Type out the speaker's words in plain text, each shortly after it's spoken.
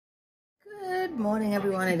Good morning,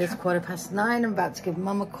 everyone. It is 9:15. I'm about to give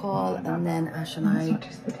Mum a call, and then Ash and I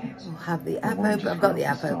will have the app open. I've got the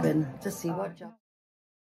app open to see what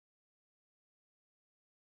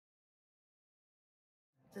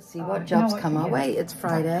jobs come our way. It's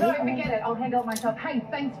Friday. I'll handle it myself. Hey,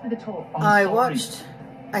 thanks for the talk.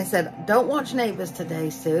 I said, don't watch Neighbours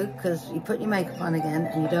today, Sue, because you put your makeup on again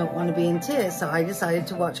and you don't want to be in tears. So I decided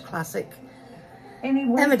to watch classic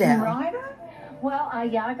Emmerdale. Well,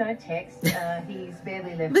 yeah, I got a text. He's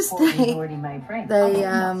barely left before he's already made friends.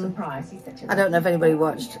 I'm surprised. He's such a I don't know if anybody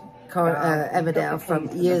watched Emmerdale from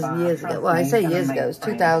years and years ago. Well, I say years ago, it's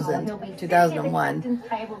 2000, 2001.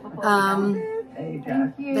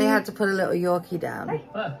 They had to put a little Yorkie down.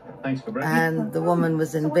 And the woman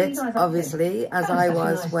was in bits, obviously, as I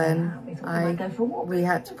was when we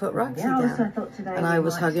had to put Roxy down. And I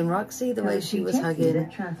was hugging Roxy the way she was hugging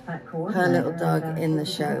her little dog in the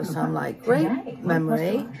show. So I'm like, great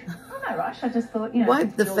memory.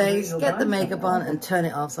 Wipe the face, get the makeup on, and turn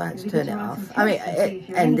it off. So I had to turn it off. I mean, it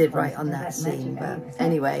ended right on that scene. But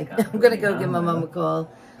anyway, I'm going to go give my mum a call.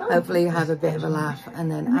 Hopefully have a bit of a laugh, and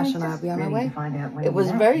then Ash and I will be on our way. It was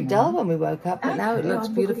very dull when we woke up, but now it looks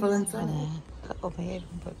beautiful and sunny. Cut over here,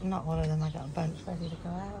 but not all of them. I got a bunch ready to go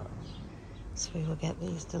out. So we will get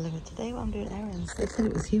these delivered today while I'm doing errands. They said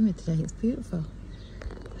it was humid today. It's beautiful.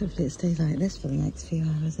 Hopefully it stays like this for the next few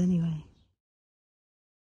hours anyway.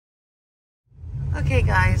 Okay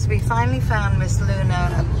guys, we finally found Miss Luna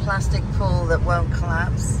a plastic pool that won't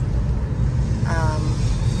collapse.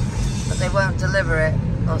 But they won't deliver it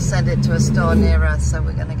or send it to a store near us, so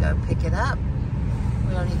we're going to go pick it up.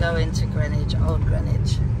 We only go into Greenwich, Old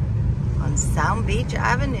Greenwich, on Sound Beach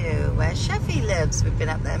Avenue, where Sheffy lives. We've been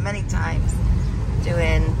up there many times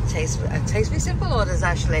doing Taste Me Simple orders,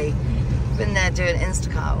 actually. Been there doing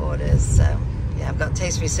Instacart orders, so yeah, I've got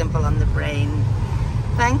Taste Me Simple on the brain.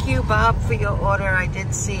 Thank you, Bob, for your order. I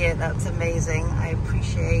did see it. That's amazing. I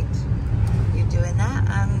appreciate you doing that,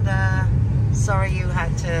 and sorry you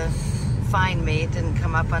had to find me. It didn't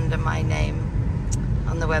come up under my name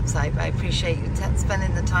on the website, but I appreciate you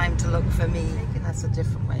spending the time to look for me. I think that's a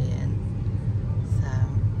different way in. So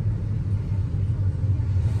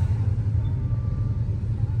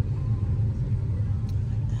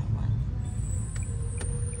like that one.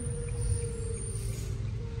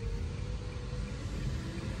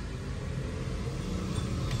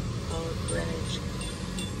 Old Greenwich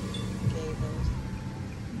Gables.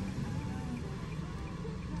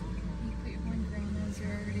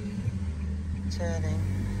 Turning.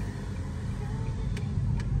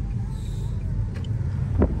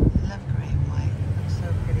 I love grey and white. Looks so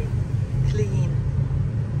pretty. Clean.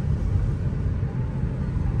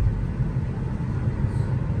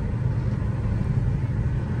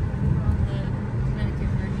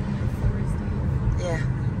 Yeah.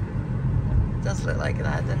 It does look like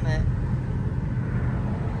that, doesn't it?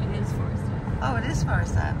 It is Forest Ave. Oh, it is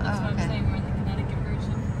Forest Ave. That's what okay. I'm saying, we're in the Connecticut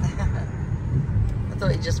version. I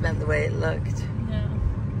thought it just meant the way it looked. No.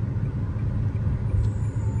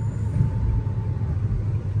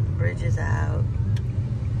 Bridge is out.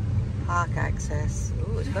 Park access.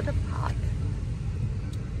 Ooh, it's got a park.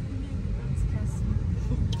 Bouncy castle.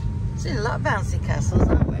 Seen a lot of bouncy castles,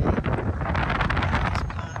 aren't we? Nice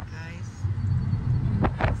park, guys.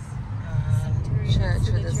 Church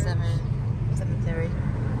with a cemetery.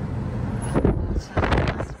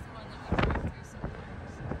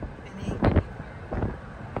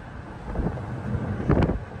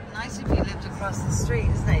 Nice if you lived across the street,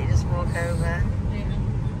 isn't it? You just walk over. Yeah.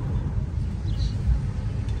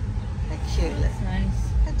 They're cute. That's nice.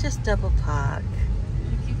 They're just double park.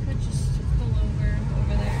 Like you could just pull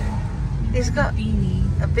over there. He's got a beanie.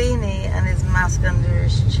 A beanie and his mask under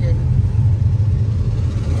his chin.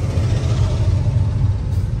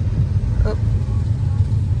 Oh.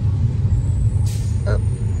 Oh.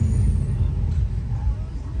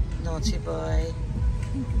 Naughty boy. I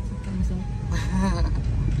think it's a thumbs up.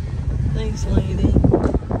 Thanks, lady.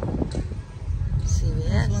 CVS.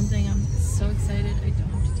 That's one thing I'm so excited I don't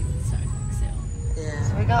have to do with sidewalk sale. Yeah.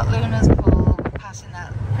 So we got Luna's pool, passing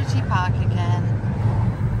that pretty park again.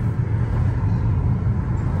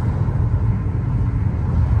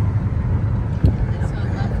 So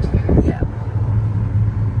left here. Yeah.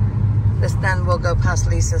 Then we'll go past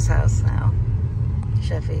Lisa's house now.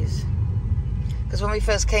 Sheffy's. Because when we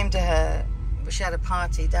first came to her, she had a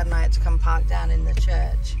party. Dad and I had to come park down in the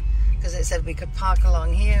church because it said we could park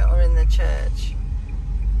along here or in the church.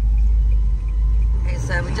 Okay,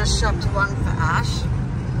 so we just shopped one for Ash,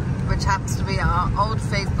 which happens to be our Old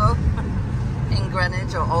Faithful in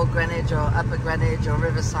Greenwich, or Old Greenwich, or Upper Greenwich, or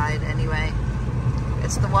Riverside anyway.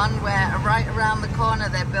 It's the one where right around the corner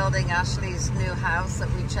they're building Ashley's new house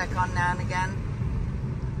that we check on now and again.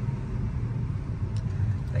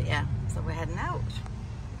 But yeah, so we're heading out.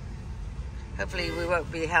 Hopefully we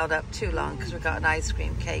won't be held up too long because we've got an ice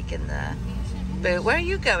cream cake in the boot. Where are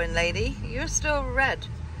you going, lady? You're still red.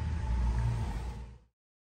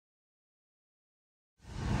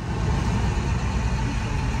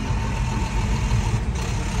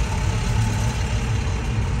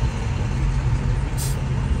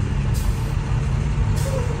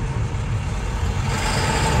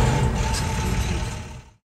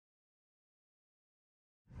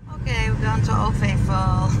 Okay, we're going to Old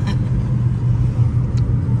Faithful.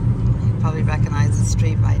 You probably recognize the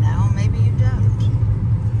street by now, maybe you don't.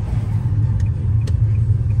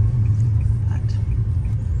 But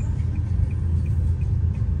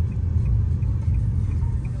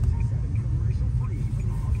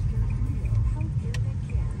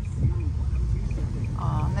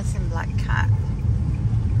oh, missing black cat.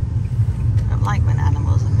 I don't like when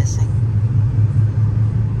animals are missing.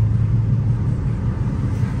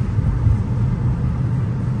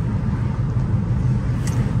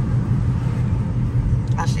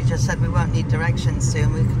 Ashley just said we won't need directions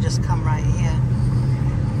soon, we can just come right here.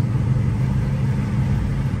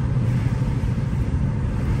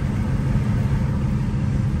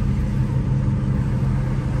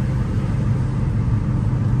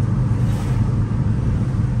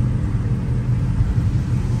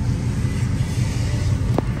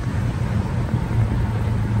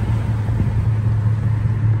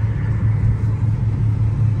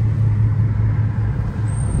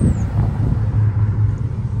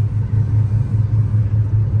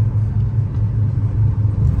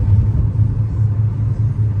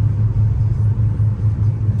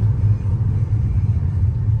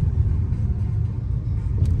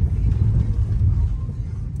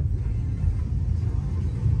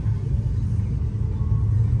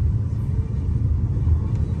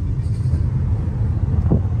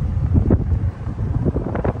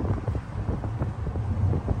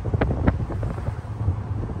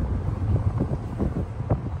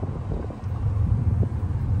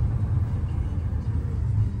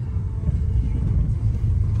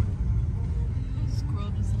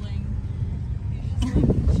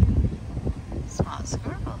 Smart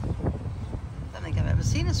squirrel. Don't think I've ever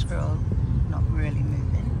seen a squirrel not really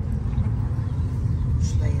moving.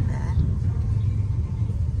 Just laying there.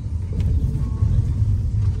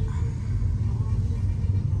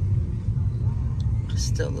 I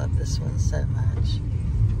still love this one so much.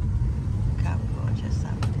 Look how gorgeous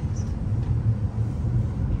that one is.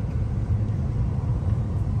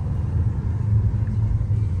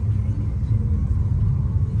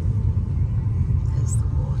 There's the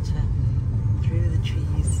water through the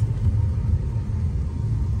trees.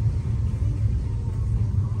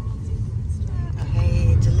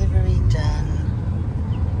 Okay, delivery done.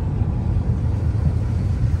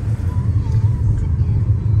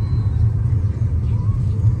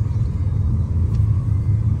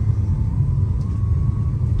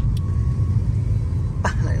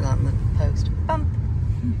 Look on the post. Bump.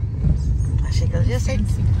 Actually goes, yes,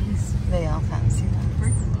 Fancy ones. they are fancy ones.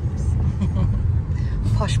 Brick bumps.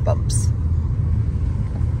 Posh bumps.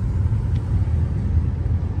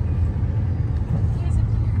 There's a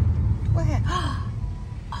deer. Where?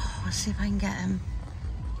 Oh, let's see if I can get him.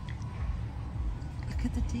 Look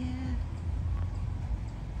at the deer.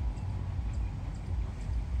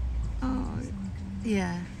 Oh,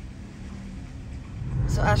 yeah.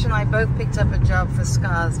 So Ash and I both picked up a job for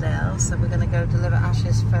Scarsdale, so we're going to go deliver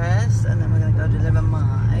Ash's first, and then we're going to go deliver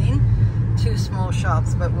mine. 2 small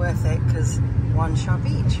shops, but worth it because 1 shop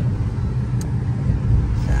each.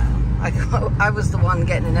 So I was the one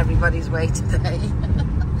getting in everybody's way today.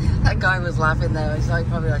 That guy was laughing though. He's like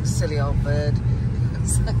probably like a silly old bird.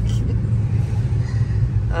 It's like,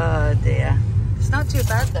 oh dear. It's not too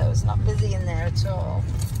bad though. It's not busy in there at all.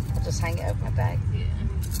 I'll just hang it over my bag. Yeah.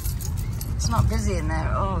 It's not busy in there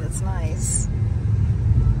at all. It's nice.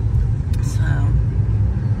 So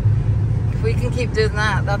if we can keep doing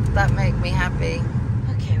that, that make me happy.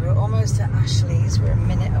 Okay, we're almost at Ashley's. We're a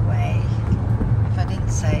minute away. If I didn't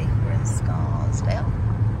say, we're in Scarsdale,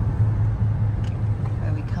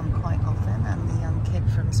 where we come quite often, and the young kid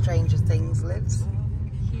from Stranger Things lives.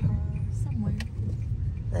 Here, somewhere.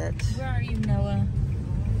 That Where are you, Noah?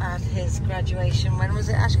 at his graduation, when was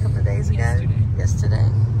it, Ash? A couple of days ago? Yesterday.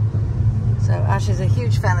 So Ash is a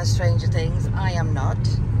huge fan of Stranger Things. I am not.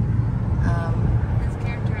 His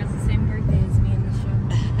character has the same birthday as me in the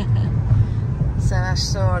show. So Ash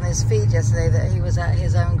saw on his feed yesterday that he was at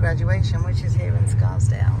his own graduation, which is here in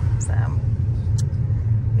Scarsdale. So,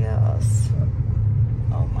 yes.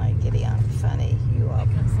 Oh my giddy aunt, funny. You are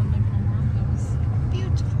Something from Longo's.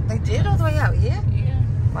 beautiful. They did all the way out here? Yeah.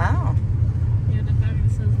 Wow. Yeah, the back it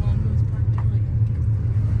says Longo's Park Deli.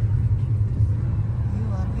 You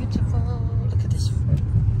are beautiful. Look at this.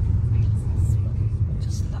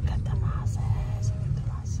 Just look at the masses. Look at the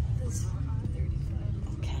masses.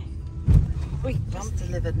 Okay. We just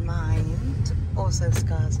delivered mine to also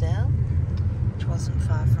Scarsdale, which wasn't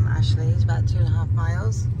far from Ashley's, about 2.5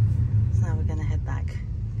 miles. So now we're going to head back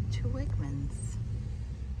to Wegmans.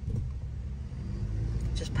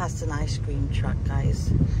 Just passed an ice cream truck,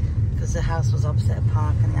 guys, because the house was opposite a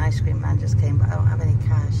park and the ice cream man just came, but I don't have any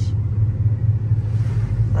cash.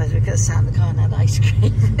 Otherwise we could have sat in the car and had ice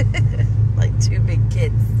cream. Like two big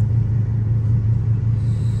kids.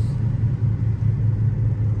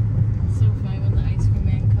 So funny when the ice cream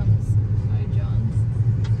man comes by John's.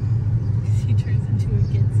 Because he turns into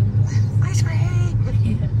a kid sometimes. Ice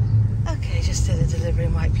cream! Yeah. Okay, just did a delivery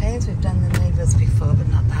in White Plains. We've done the neighbours before, but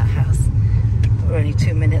not that house. We're only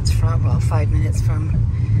 2 minutes from, well, 5 minutes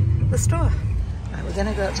from the store. Right, we're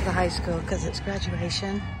gonna go up to the high school because it's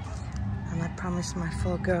graduation. And I promised my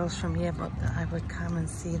 4 girls from yearbook that I would come and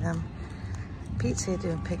see them. Pete's here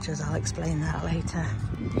doing pictures, I'll explain that later.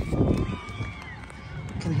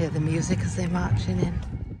 You can hear the music as they're marching in.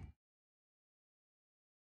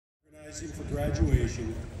 Organizing for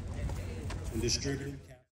graduation and distributing.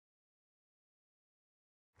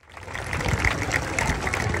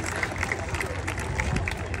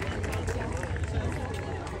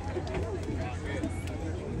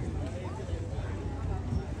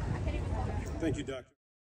 Thank you, Doctor.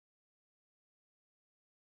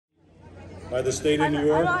 By the State of New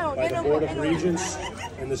York, by the Board of Regents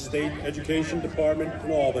and the State Education Department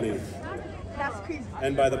in Albany,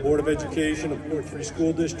 and by the Board of Education of Port Free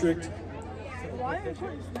School District,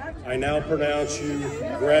 I now pronounce you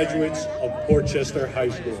graduates of Portchester High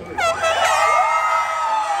School.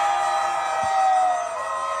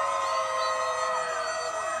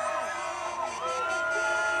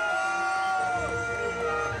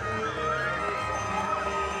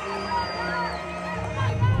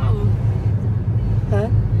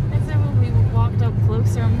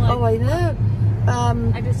 Oh, I know.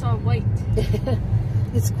 I just saw white.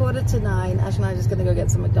 It's 8:45. Ash and I are just going to go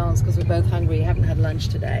get some McDonald's because we're both hungry. We haven't had lunch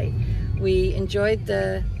today. We enjoyed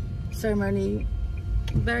the ceremony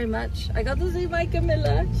very much. I got to see my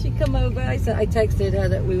Camilla. She come over. I texted her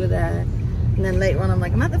that we were there. And then later on I'm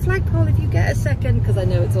like, I'm at the flagpole if you get a second, because I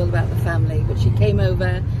know it's all about the family. But she came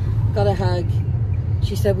over, got a hug.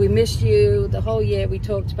 She said, we missed you the whole year. We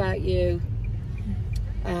talked about you.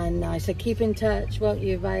 And I said, keep in touch, won't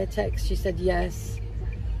you, via text? She said, yes.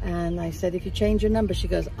 And I said, if you change your number, she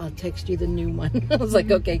goes, I'll text you the new one. I was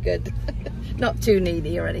like, okay, good. Not too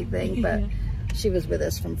needy or anything, but she was with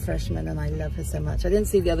us from freshman and I love her so much. I didn't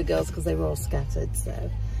see the other girls because they were all scattered,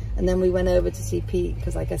 so. And then we went over to see Pete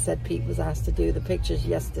because, like I said, Pete was asked to do the pictures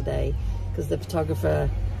yesterday because the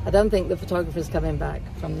photographer, I don't think the photographer's coming back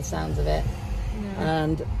from the sounds of it. No.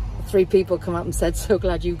 And 3 people come up and said, so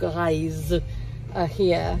glad you guys are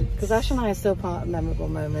here, because Ash and I are still part of memorable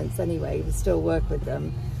moments anyway. We still work with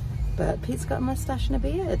them, but Pete's got a mustache and a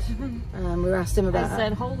beard. We asked him about. I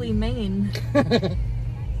said, "Holy Maine."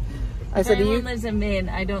 I said, "Anyone lives in Maine,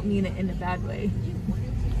 I don't mean it in a bad way."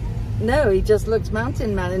 No, he just looks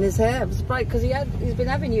mountain man in his hair. It's right because he's been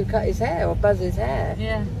having you cut his hair or buzz his hair.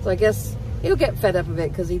 Yeah. So I guess he'll get fed up of it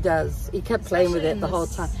because he does. He kept playing with it the whole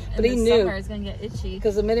time. But he knew it's gonna get itchy.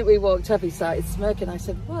 Because the minute we walked up, he started smirking. I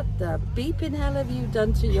said, what the beeping hell have you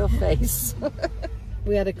done to your face?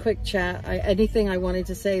 We had a quick chat. Anything I wanted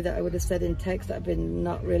to say that I would have said in text that I've been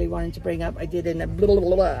not really wanting to bring up, I did in a blah,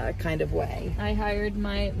 blah, blah kind of way. I hired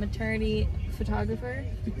my maternity photographer.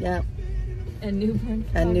 Yeah. And newborn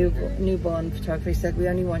photographer. And newborn photographer. He said, we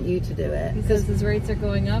only want you to do it. He says his rates are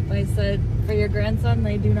going up. I said, for your grandson,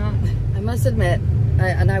 they do not. I must admit,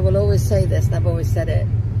 and I will always say this, and I've always said it,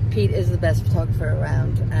 Pete is the best photographer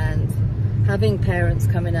around. And having parents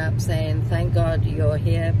coming up saying, thank God you're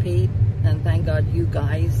here, Pete, and thank God you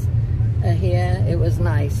guys are here, it was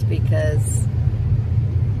nice because,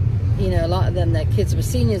 you know, a lot of them, their kids were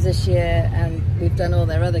seniors this year and we've done all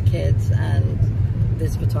their other kids, and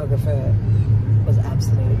this photographer was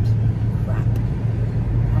absolute crap.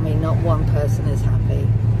 I mean, not one person is happy.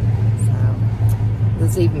 So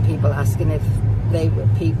there's even people asking if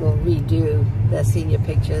Pete will redo their senior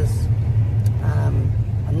pictures,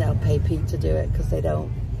 and they'll pay Pete to do it because they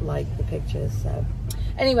don't like the pictures. So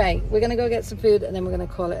anyway, we're gonna go get some food and then we're gonna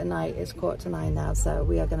call it a night. It's 8:45 now, so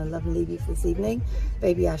we are gonna love and leave you for this evening.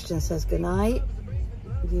 Baby Ashton says goodnight.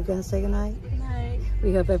 Are you gonna say goodnight? Good night.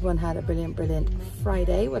 We hope everyone had a brilliant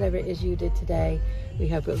Friday, whatever it is you did today. We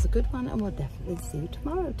hope it was a good one, and we'll definitely see you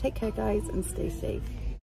tomorrow. Take care, guys, and stay safe.